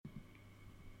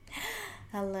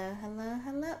Hello, hello,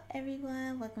 hello,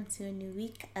 everyone. Welcome to a new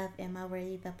week of Am I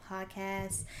Worthy the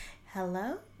podcast.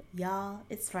 Hello, y'all.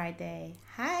 It's Friday.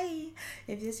 Hi.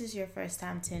 If this is your first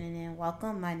time tuning in,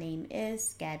 welcome. My name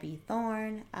is Gabby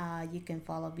Thorne. You can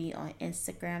follow me on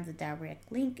Instagram. The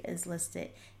direct link is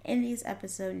listed in these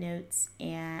episode notes.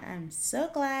 And I'm so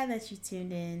glad that you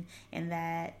tuned in and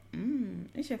that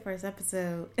it's your first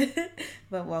episode.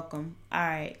 But welcome. All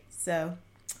right. So,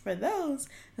 for those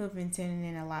who've been tuning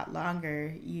in a lot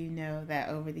longer, you know that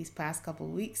over these past couple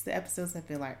of weeks, the episodes have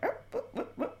been like,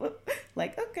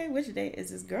 like, okay, which day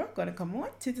is this girl going to come on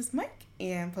to this mic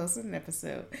and post an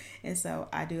episode? And so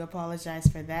I do apologize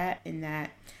for that, in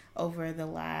that over the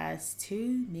last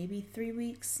 2, maybe 3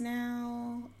 weeks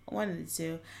now, one of the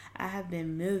two, I have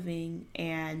been moving,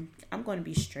 and I'm going to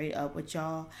be straight up with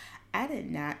y'all. I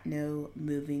did not know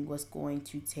moving was going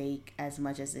to take as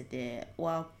much as it did.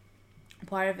 Well,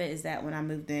 part of it is that when I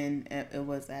moved in, it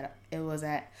was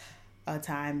at a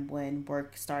time when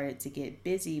work started to get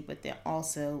busy, but then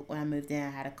also when I moved in, I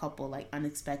had a couple like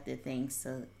unexpected things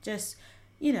to just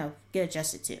get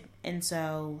adjusted to. And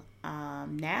so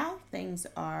now things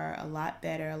are a lot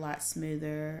better, a lot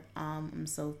smoother. I'm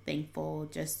so thankful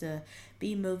just to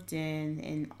be moved in,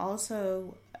 and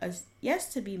also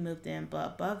yes, to be moved in, but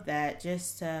above that,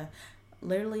 just to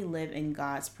literally live in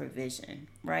God's provision,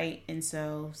 right? And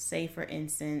so, say for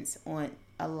instance, on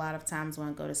a lot of times when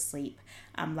I go to sleep,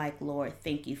 I'm like, Lord,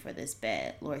 thank you for this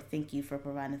bed. Lord, thank you for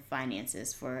providing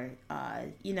finances for,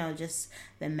 just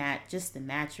the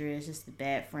mattress, just the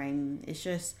bed frame. It's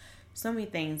just so many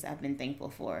things I've been thankful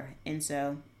for. And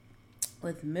so,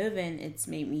 with moving, it's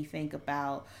made me think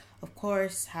about, of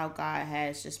course, how God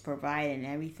has just provided and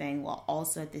everything, while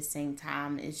also at the same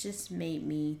time, it's just made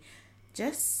me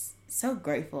just so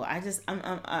grateful.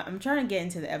 I'm trying to get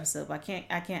into the episode, but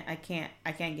I can't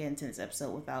get into this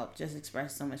episode without just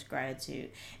expressing so much gratitude.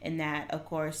 And that, of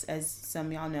course, as some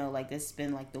of y'all know, like, this has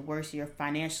been like the worst year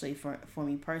financially for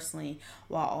me personally,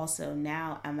 while also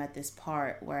now I'm at this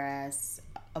part, whereas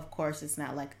of course it's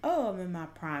not like, oh, I'm in my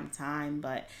prime time,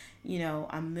 but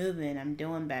I'm moving, I'm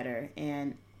doing better,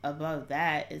 and above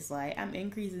that is like I'm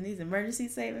increasing these emergency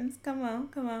savings. Come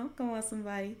on,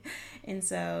 somebody. And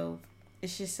so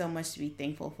it's just so much to be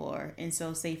thankful for. And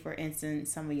so, say for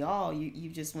instance, some of y'all, you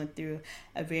just went through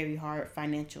a very hard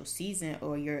financial season,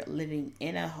 or you're living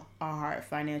in a hard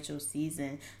financial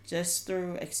season. Just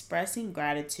through expressing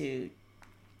gratitude,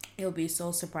 you'll be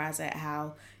so surprised at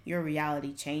how your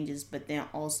reality changes. But then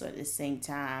also at the same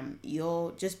time,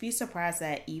 you'll just be surprised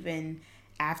that even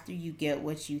after you get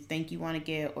what you think you want to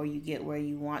get, or you get where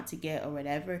you want to get, or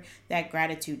whatever, that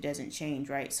gratitude doesn't change,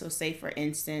 right? So say for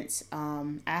instance,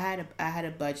 I had a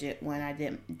budget when I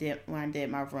did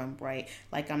my room, right?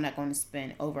 Like, I'm not going to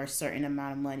spend over a certain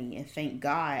amount of money, and thank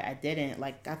God I didn't.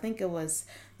 Like, I think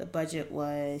the budget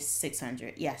was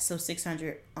 600. Yeah, so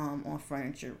 600 on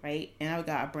furniture, right? And I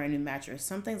got a brand new mattress.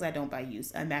 Some things I don't buy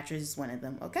used. A mattress is one of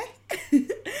them, okay?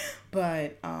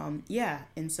 But yeah,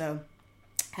 and so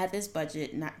had this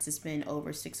budget not to spend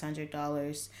over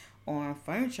 $600 on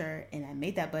furniture, and I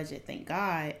made that budget, thank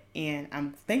God. And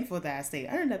I'm thankful that I stayed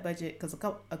under that budget, because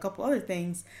a couple other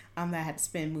things that I had to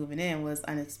spend moving in was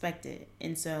unexpected.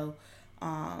 And so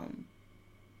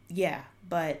yeah,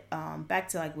 but back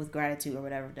to like with gratitude or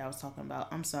whatever that I was talking about.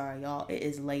 I'm sorry, y'all, it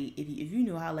is late. If you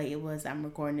knew how late it was, I'm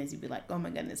recording this, you'd be like, oh my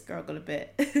goodness, girl, go to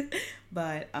bed.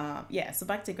 But yeah, so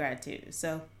back to gratitude.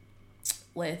 So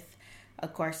with,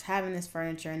 of course, having this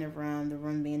furniture in the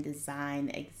room being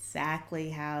designed exactly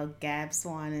how Gabs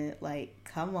wanted, like,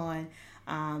 come on,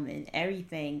 and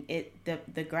everything.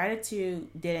 The gratitude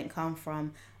didn't come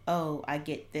from, oh, I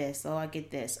get this, oh, I get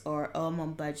this, or oh, I'm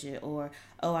on budget, or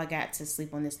oh, I got to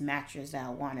sleep on this mattress that I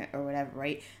wanted, or whatever,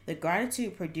 right? The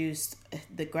gratitude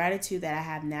that I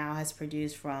have now has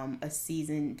produced from a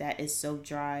season that is so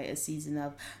dry, a season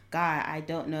of, God, I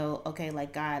don't know, okay,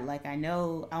 like, God, like, I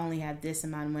know I only have this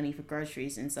amount of money for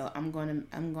groceries, and so I'm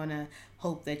gonna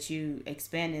hope that you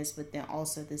expand this, but then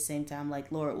also at the same time,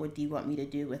 like, Lord, what do you want me to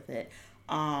do with it?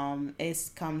 It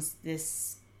comes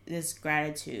this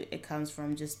gratitude, it comes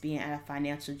from just being at a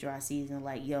financial dry season,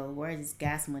 like, yo, where is this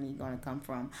gas money going to come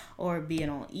from? Or being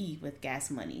on E with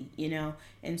gas money,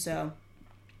 and so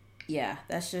yeah,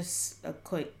 that's just a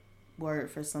quick word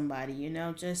for somebody,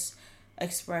 just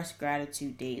express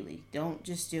gratitude daily. Don't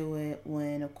just do it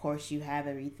when, of course, you have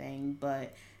everything,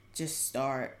 but just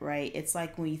start, right? It's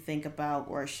like when you think about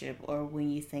worship, or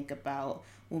when you think about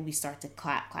when we start to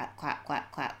clap, clap, clap, clap,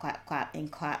 clap, clap, clap,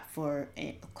 and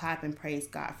clap and praise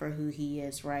God for who He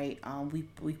is, right?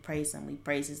 We praise Him, we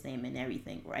praise His name and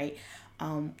everything, right?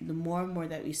 the more and more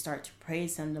that we start to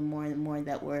praise him, the more and more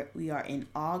that we are in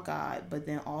awe of God. But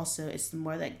then also it's the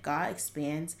more that God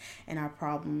expands and our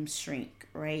problems shrink,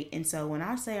 right? And so when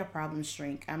I say our problems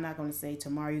shrink, I'm not going to say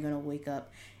tomorrow you're going to wake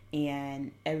up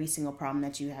and every single problem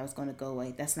that you have is going to go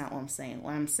away. That's not what I'm saying.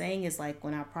 What I'm saying is, like,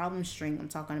 when our problems shrink, I'm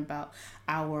talking about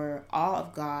our awe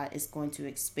of God is going to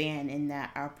expand, and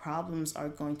that our problems are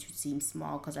going to seem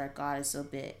small because our God is so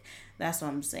big. That's what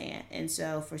I'm saying. And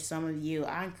so for some of you,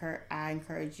 I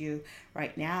encourage you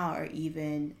right now, or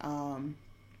even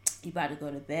you about to go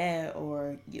to bed,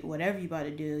 or whatever you about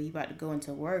to do, you about to go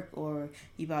into work, or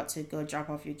you about to go drop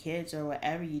off your kids, or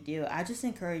whatever you do, I just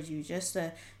encourage you just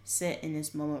to sit in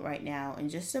this moment right now and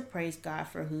just to praise God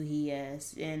for who he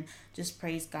is, and just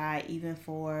praise God even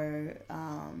for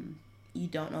you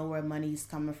don't know where money's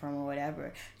coming from or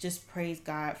whatever. Just praise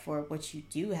God for what you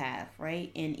do have,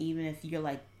 right? And even if you're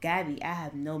like, Gabby, I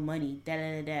have no money,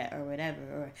 or whatever,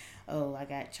 or oh, I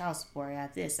got child support, I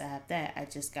have this, I have that, I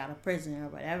just got a prison or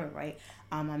whatever, right?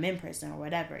 I'm in prison or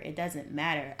whatever. It doesn't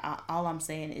matter. All I'm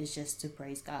saying is just to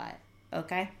praise God,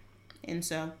 okay? And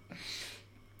so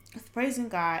with praising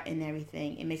God and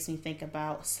everything, it makes me think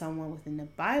about someone within the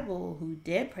Bible who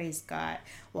did praise God,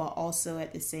 while also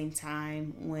at the same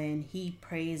time when he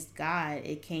praised God,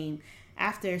 it came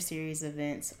after a series of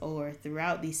events, or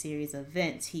throughout these series of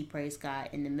events, he praised God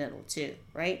in the middle too,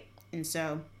 right? And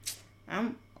so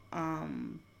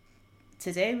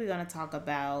today we're going to talk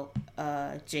about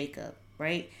Jacob,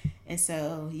 right? And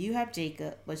so you have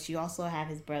Jacob, but you also have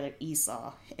his brother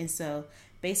Esau. And so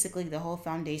basically the whole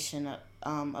foundation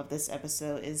of this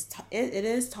episode is it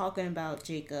is talking about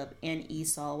Jacob and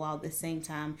Esau, while at the same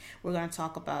time we're going to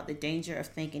talk about the danger of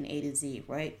thinking A to Z,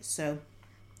 right? So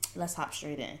let's hop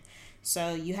straight in.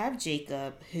 So you have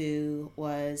Jacob, who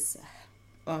was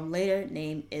later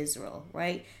named Israel,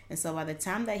 right? And so by the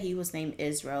time that he was named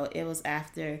Israel, it was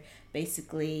after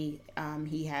basically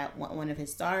he had one of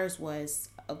his daughters was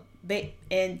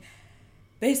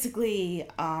basically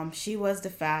she was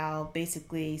defiled,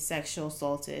 basically sexual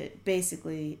assaulted.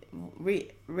 Basically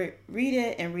read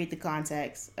it and read the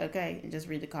context, okay? And just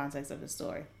read the context of the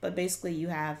story. But basically you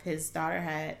have his daughter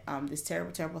had this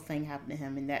terrible thing happen to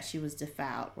him, and that she was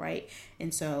defiled, right?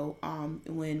 And so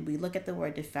when we look at the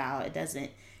word defiled, it doesn't,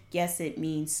 yes, it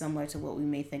means similar to what we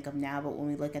may think of now, but when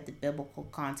we look at the biblical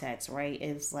context, right,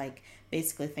 it's like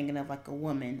basically thinking of like a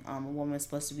woman. A woman is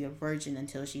supposed to be a virgin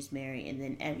until she's married, and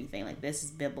then everything. Like, this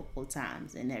is biblical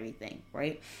times and everything,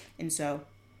 right? And so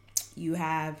you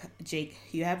have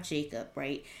Jacob,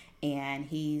 right? And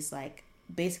he's like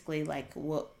basically like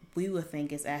what we would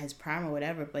think is at his prime or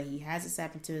whatever, but he has this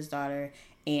happen to his daughter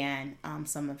and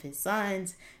some of his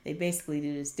sons. They basically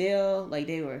do this deal, like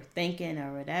they were thinking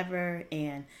or whatever,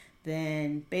 and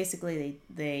then basically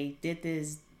they did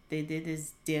this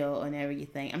deal and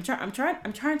everything. I'm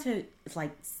trying to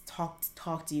like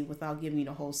talk to you without giving you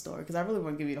the whole story, because I really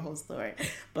want to give you the whole story,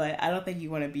 but I don't think you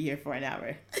want to be here for an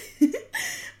hour.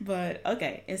 But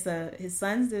okay, and so his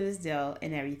sons did this deal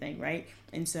and everything, right?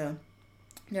 And so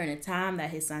during the time that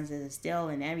his sons did this deal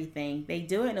and everything, they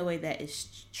do it in a way that is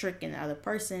tricking the other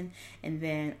person. And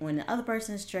then when the other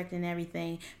person is tricked and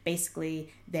everything, basically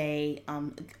they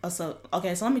so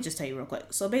let me just tell you real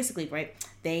quick. So basically, right,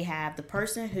 they have the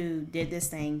person who did this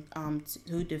thing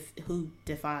who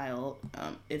defiled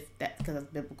if that, because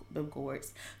of biblical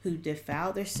words, who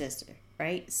defiled their sister.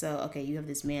 Right? So, okay, you have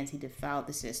this man, he defiled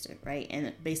the sister, right?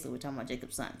 And basically we're talking about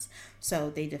Jacob's sons.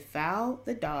 So they defiled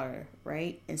the daughter,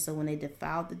 right? And so when they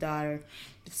defiled the daughter,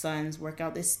 the sons work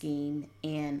out this scheme,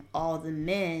 and all the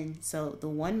men, so the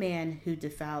one man who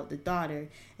defiled the daughter,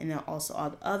 and then also all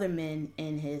the other men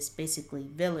in his basically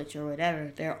village or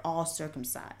whatever, they're all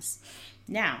circumcised.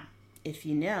 Now, if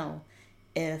you know,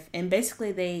 and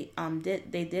basically they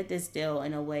did this deal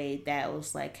in a way that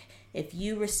was like, if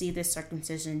you receive this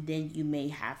circumcision, then you may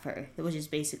have her, which is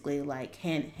basically like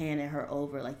handing her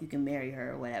over, like you can marry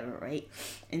her or whatever, right?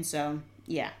 And so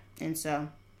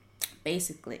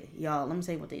basically, y'all, let me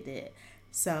tell you what they did.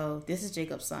 So this is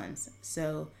Jacob's sons.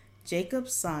 So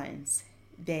Jacob's sons,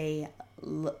 they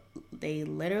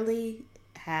literally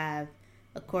have,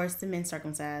 of course, the men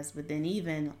circumcised, but then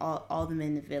even all the men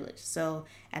in the village. So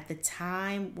at the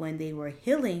time when they were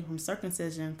healing from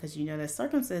circumcision, because you know that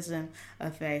circumcision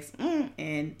affects,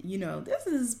 and you know, this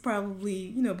is probably,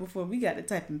 you know, before we got the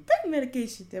type of pain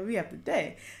medication that we have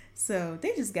today. So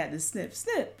they just got the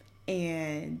snip,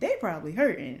 and they probably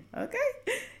hurting, okay?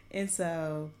 And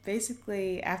so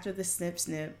basically after the snip,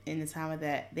 in the time of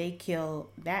that, they killed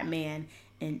that man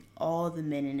and all the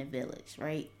men in the village,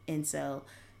 right? And so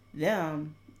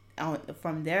them,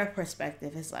 from their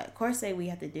perspective, it's like, of course, say we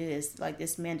have to do this. Like,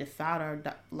 this man defiled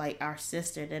our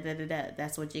sister. Da da da da.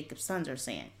 That's what Jacob's sons are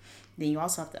saying. Then you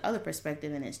also have the other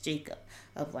perspective, and it's Jacob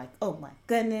of like, oh my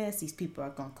goodness, these people are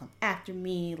gonna come after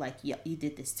me. Like, you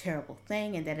did this terrible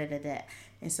thing, and da da da da.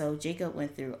 And so Jacob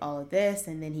went through all of this,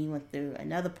 and then he went through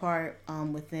another part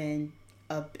within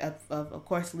of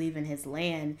course leaving his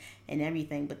land and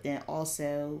everything, but then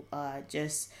also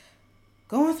just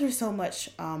going through so much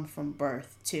from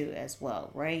birth too as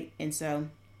well, right? And so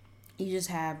you just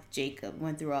have Jacob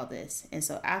went through all this. And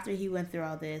so after he went through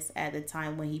all this, at the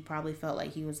time when he probably felt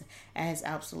like he was at his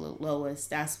absolute lowest,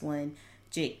 that's when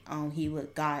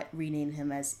God renamed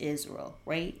him as Israel,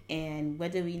 right? And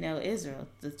what do we know Israel?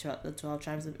 The 12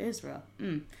 tribes of Israel.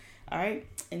 All right.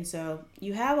 And so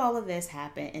you have all of this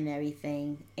happen and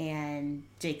everything, and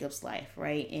Jacob's life,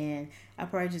 right? And I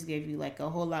probably just gave you like a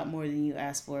whole lot more than you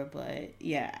asked for, but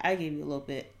yeah, I gave you a little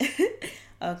bit.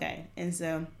 Okay. And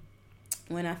so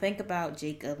when I think about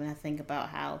Jacob and I think about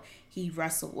how he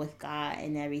wrestled with God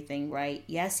and everything, right?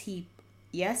 Yes, he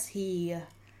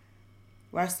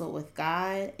wrestled with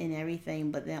God and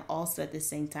everything, but then also at the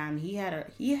same time he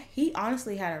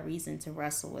honestly had a reason to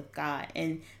wrestle with God,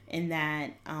 and in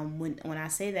that when I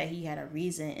say that he had a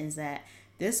reason, is that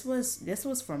this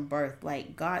was from birth.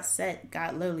 Like, God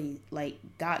literally, like,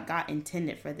 God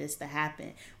intended for this to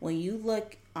happen. When you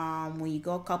look when you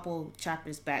go a couple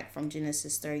chapters back from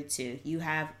Genesis 32, you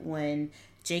have when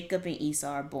Jacob and Esau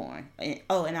are born.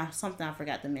 Something I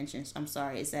forgot to mention, I'm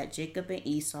sorry, is that Jacob and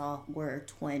Esau were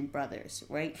twin brothers,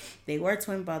 right? They were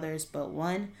twin brothers, but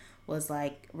one was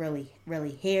like really,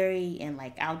 really hairy and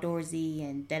like outdoorsy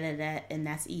and da-da-da, and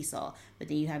that's Esau. But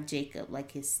then you have Jacob,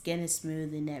 like his skin is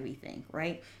smooth and everything,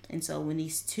 right? And so when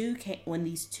these two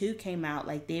came out,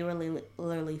 like they were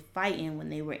literally fighting when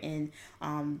they were in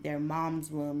their mom's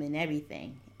womb and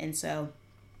everything. And so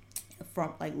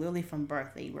from like literally from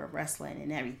birth they were wrestling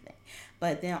and everything.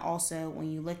 But then also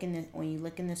when you look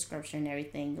in the scripture and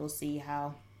everything, you'll see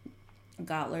how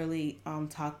God literally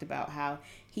talked about how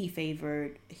he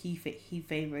favored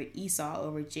Esau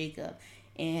over Jacob.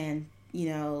 And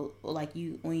like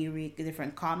when you read the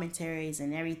different commentaries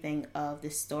and everything of the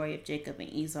story of Jacob and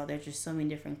Esau, there's just so many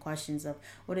different questions of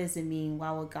what does it mean?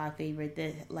 Why would God favor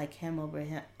this, like him over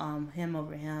him,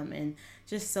 and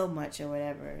just so much or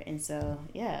whatever. And so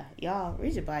yeah, y'all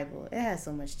read your Bible. It has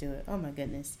so much to it. Oh my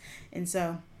goodness. And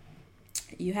so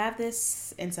you have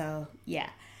this, and so yeah,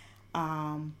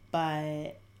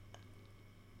 but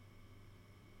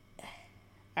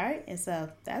all right, and so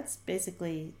that's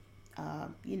basically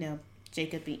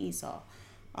Jacob and Esau.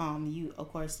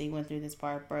 Of course they went through this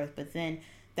part of birth, but then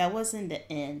that wasn't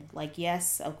the end. Like,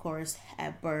 yes, of course,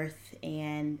 at birth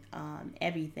and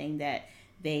everything that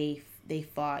they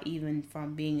fought, even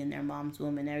from being in their mom's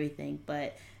womb and everything.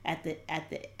 But at the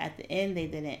end, they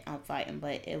didn't fight,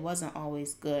 but it wasn't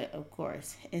always good, of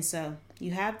course. And so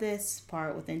you have this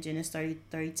part within Genesis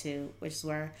 32, which is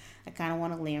where I kind of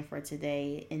want to land for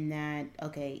today. In that,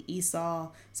 okay, Esau.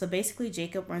 So basically,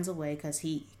 Jacob runs away because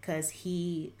he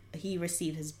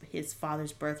received his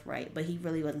father's birthright, but he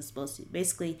really wasn't supposed to.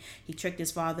 Basically, he tricked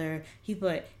his father. He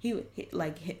listened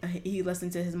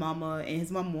to his mama, and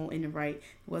his mama wasn't right.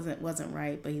 Wasn't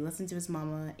right, but he listened to his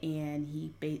mama, and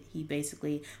he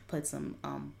basically put some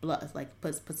blood, like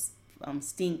puts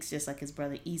stinks, just like his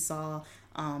brother Esau,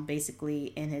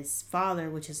 basically, and his father,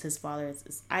 which is his father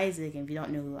is Isaac. And if you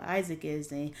don't know who Isaac is,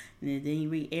 then you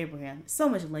read Abraham. So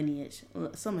much lineage.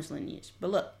 But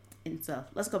look. And so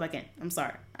let's go back in. I'm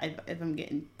sorry if I'm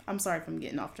getting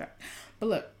off track. But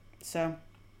look, so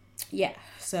yeah,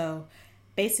 so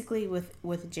basically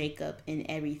with Jacob and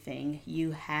everything,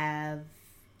 you have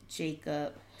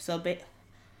Jacob. All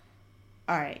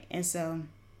right, and so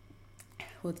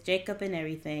with Jacob and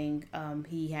everything,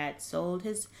 he had sold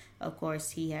his. Of course,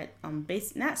 he had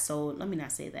not sold. Let me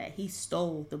not say that. He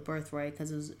stole the birthright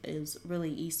because it was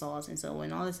really Esau's. And so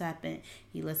when all this happened,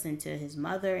 he listened to his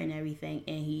mother and everything,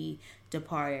 and he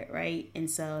departed, right?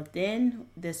 And so then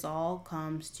this all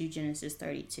comes to Genesis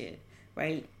 32,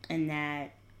 right? And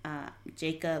that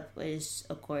Jacob is,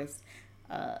 of course.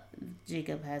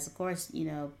 Jacob has, of course,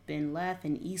 been left,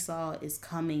 and Esau is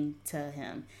coming to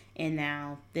him. And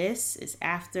now this is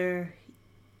after,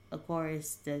 of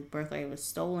course, the birthright was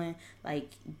stolen. Like,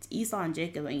 Esau and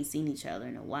Jacob ain't seen each other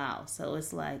in a while. So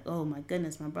it's like, oh my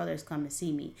goodness, my brother's come to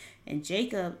see me. And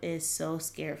Jacob is so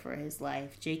scared for his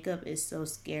life. Jacob is so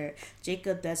scared.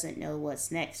 Jacob doesn't know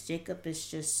what's next. Jacob is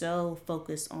just so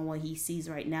focused on what he sees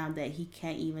right now that he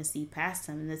can't even see past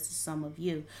him. And this is some of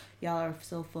you. Y'all are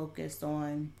so focused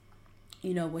on,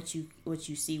 what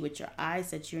you see with your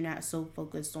eyes, that you're not so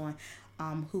focused on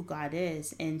who God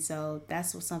is. And so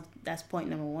that's point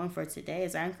number one for today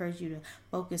is I encourage you to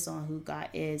focus on who God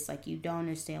is. Like, you don't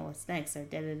understand what's next or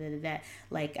da da da da da.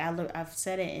 Like, I've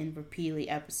said it in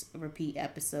repeat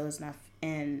episodes,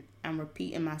 and I'm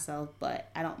repeating myself, but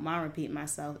I don't mind repeating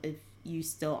myself if you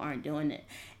still aren't doing it.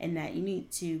 And that you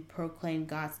need to proclaim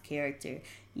God's character.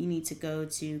 You need to go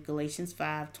to Galatians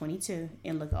 5:22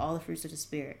 and look at all the fruits of the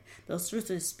Spirit. Those fruits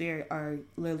of the Spirit are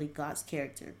literally God's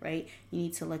character, right? You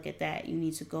need to look at that. You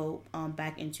need to go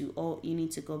back into Old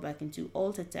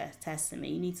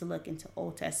Testament. You need to look into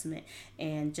Old Testament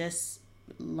and just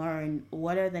learn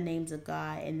what are the names of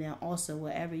God, and then also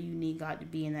whatever you need God to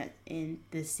be in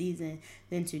this season,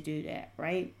 then to do that,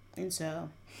 right? And so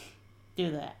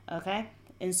do that, okay?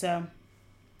 And so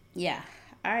yeah.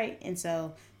 All right, and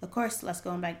so of course, let's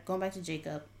going back to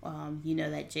Jacob. You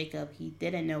know that Jacob, he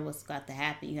didn't know what's got to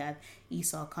happen. You have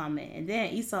Esau coming, and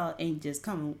then Esau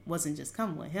wasn't just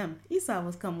coming with him. Esau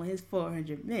was coming with his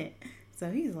 400 men. So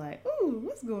he's like, "Ooh,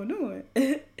 what's going on?"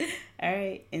 All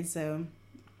right, and so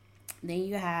then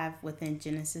you have within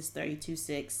Genesis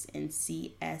 32:6 in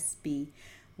CSB.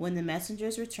 When the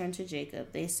messengers returned to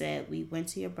Jacob, they said, "We went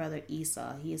to your brother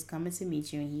Esau. He is coming to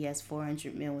meet you, and he has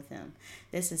 400 men with him."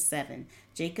 This is 7.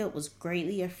 Jacob was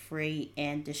greatly afraid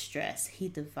and distressed. He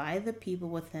divided the people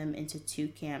with him into 2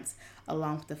 camps,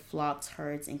 along with the flocks,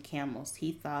 herds, and camels.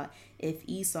 He thought, if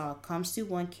Esau comes to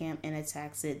one camp and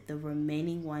attacks it, the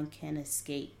remaining one can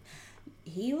escape.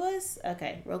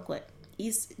 Real quick.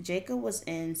 Jacob was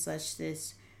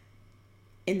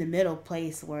in the middle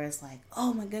place where it's like,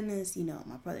 oh my goodness,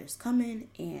 my brother's coming,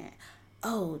 and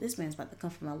oh, this man's about to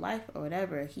come for my life or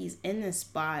whatever. He's in this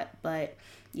spot, but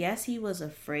yes, he was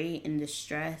afraid and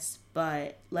distressed,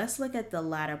 but let's look at the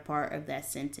latter part of that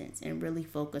sentence and really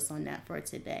focus on that for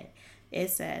today. It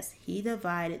says, he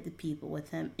divided the people with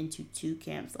him into 2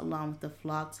 camps, along with the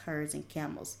flocks, herds, and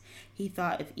camels. He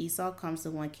thought, if Esau comes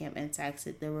to one camp and attacks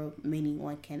it, the remaining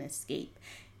one can escape.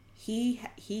 He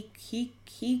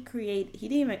didn't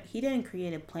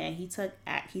create a plan. He took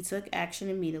action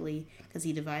immediately because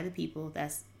he divided people.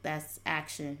 That's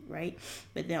action, right?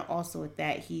 But then also with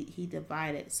that, he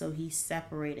divided, so he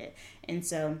separated. And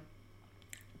so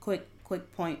quick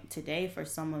point today for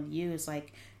some of you is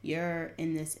like, you're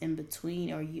in this in between,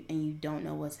 and you don't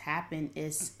know what's happened,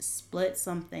 is split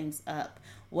some things up.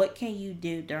 What can you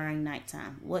do during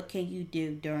nighttime? What can you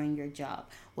do during your job?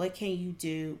 What can you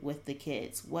do with the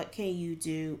kids? What can you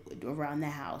do around the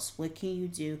house? What can you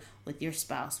do with your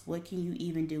spouse? What can you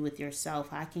even do with yourself?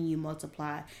 How can you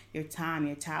multiply your time,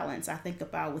 your talents? I think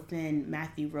about within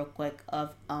Matthew real quick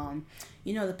of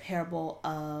the parable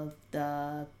of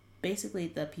the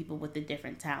people with the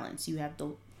different talents. You have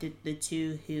the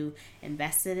 2 who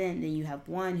invested in, then you have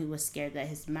one who was scared that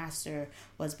his master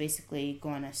was basically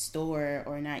going to store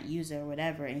or not use it or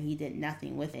whatever, and he did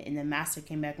nothing with it, and the master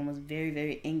came back and was very,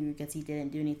 very angry because he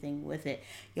didn't do anything with it.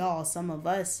 Y'all, some of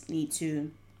us need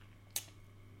to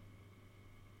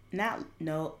not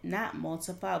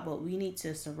multiply, but we need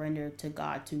to surrender to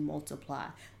God to multiply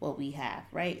what we have,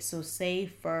 right? So say,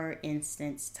 for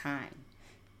instance, time,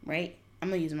 right? I'm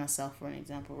going to use myself for an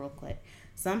example real quick.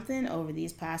 Something over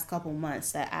these past couple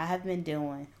months that I have been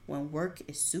doing when work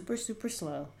is super, super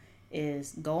slow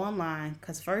is go online.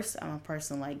 Because first, I'm a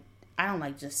person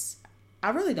I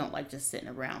really don't like just sitting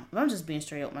around. If I'm just being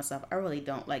straight up with myself, I really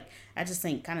don't. I just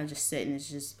think kind of just sitting is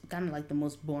just kind of like the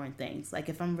most boring things. Like,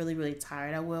 if I'm really, really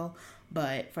tired, I will.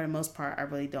 But for the most part, I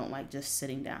really don't like just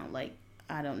sitting down.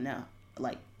 I don't know.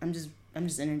 I'm just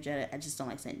energetic. I just don't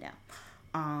like sitting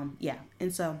down. Yeah.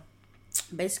 And so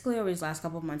basically over these last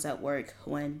couple of months at work,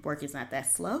 when work is not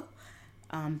that slow,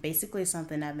 basically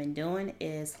something I've been doing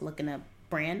is looking up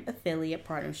brand affiliate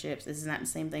partnerships. This is not the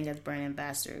same thing as brand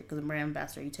ambassador, because a brand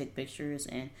ambassador, you take pictures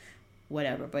and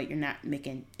whatever, but you're not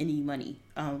making any money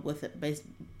with it.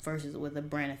 Versus with the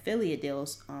brand affiliate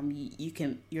deals,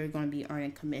 you're going to be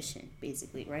earning commission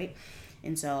basically, right?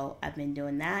 And so I've been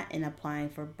doing that and applying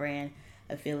for brand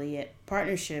affiliate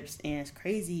partnerships, and it's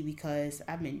crazy because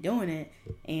I've been doing it,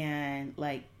 and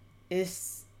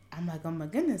I'm like, oh my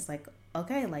goodness,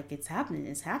 okay, it's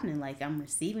happening, I'm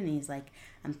receiving these,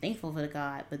 I'm thankful for the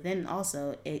God. But then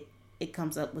also it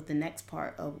comes up with the next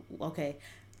part of, okay,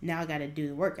 now I got to do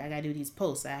the work. I got to do these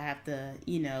posts. I have to,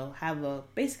 have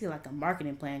basically a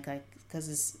marketing plan, because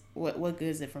it's what good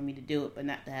is it for me to do it, but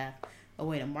not to have a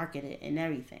way to market it and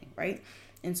everything, right?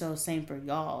 And so same for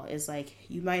y'all. It's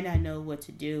you might not know what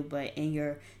to do, but in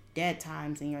your dead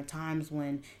times, in your times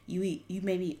when you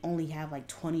maybe only have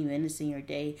 20 minutes in your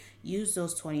day, use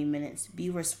those 20 minutes, be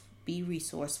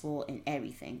resourceful in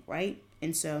everything, right?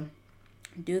 And so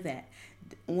do that.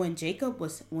 When Jacob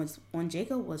was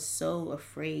so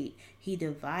afraid, he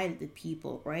divided the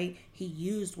people, right? He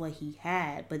used what he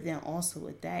had, but then also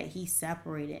with that, he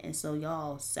separated. And so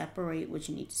y'all separate what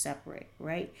you need to separate,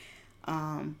 right?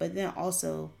 But then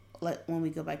also, when we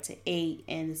go back to 8,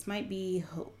 and this might be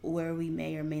where we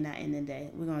may or may not end the day.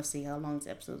 We're gonna see how long this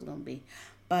episode is gonna be.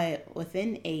 But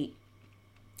within 8,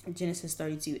 Genesis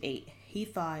 32:8, he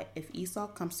thought if Esau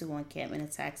comes to one camp and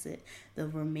attacks it, the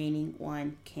remaining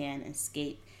one can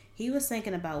escape. He was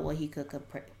thinking about what he could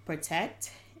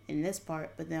protect in this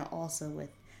part, but then also with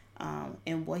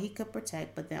and what he could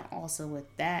protect, but then also with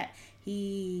that,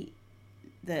 the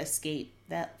escape,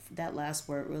 that last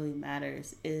word really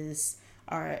matters.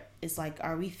 Are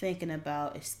we thinking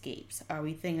about escapes? Are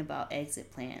we thinking about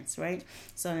exit plans, right?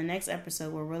 So in the next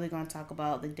episode, we're really going to talk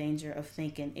about the danger of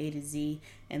thinking A to Z,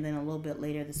 and then a little bit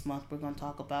later this month, we're going to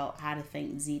talk about how to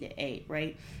think Z to A,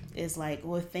 right? It's like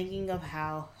we're thinking of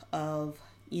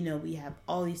we have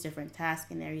all these different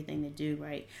tasks and everything to do,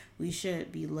 right? We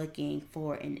should be looking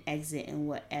for an exit in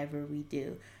whatever we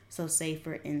do. So say,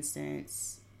 for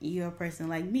instance, you're a person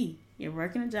like me. You're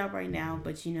working a job right now,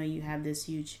 but you have this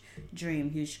huge dream,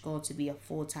 huge goal to be a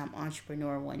full-time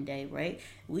entrepreneur one day, right?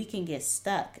 We can get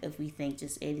stuck if we think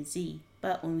just A to Z.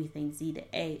 But when we think Z to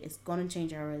A, it's going to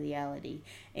change our reality.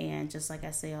 And just like I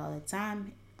say all the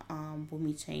time, when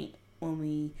we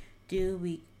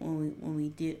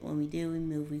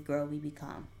move, we grow, we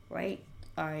become, right?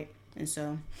 All right. And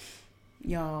so,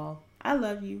 y'all, I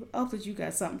love you. I hope that you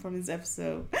got something from this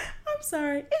episode. I'm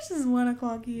sorry, it's just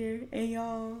 1:00 here, and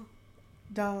y'all,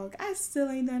 dog, I still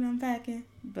ain't done unpacking.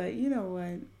 But you know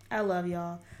what? I love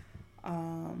y'all.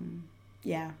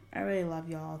 Yeah, I really love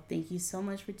y'all. Thank you so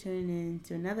much for tuning in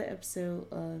to another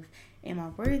episode of Am I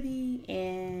Worthy?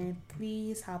 And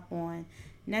please hop on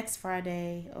next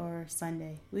Friday or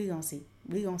Sunday. We gonna see.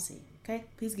 Okay?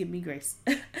 Please give me grace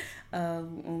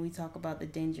when we talk about the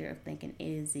danger of thinking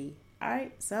A to Z. All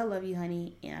right, so I love you,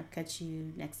 honey, and I'll catch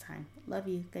you next time. Love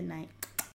you. Good night.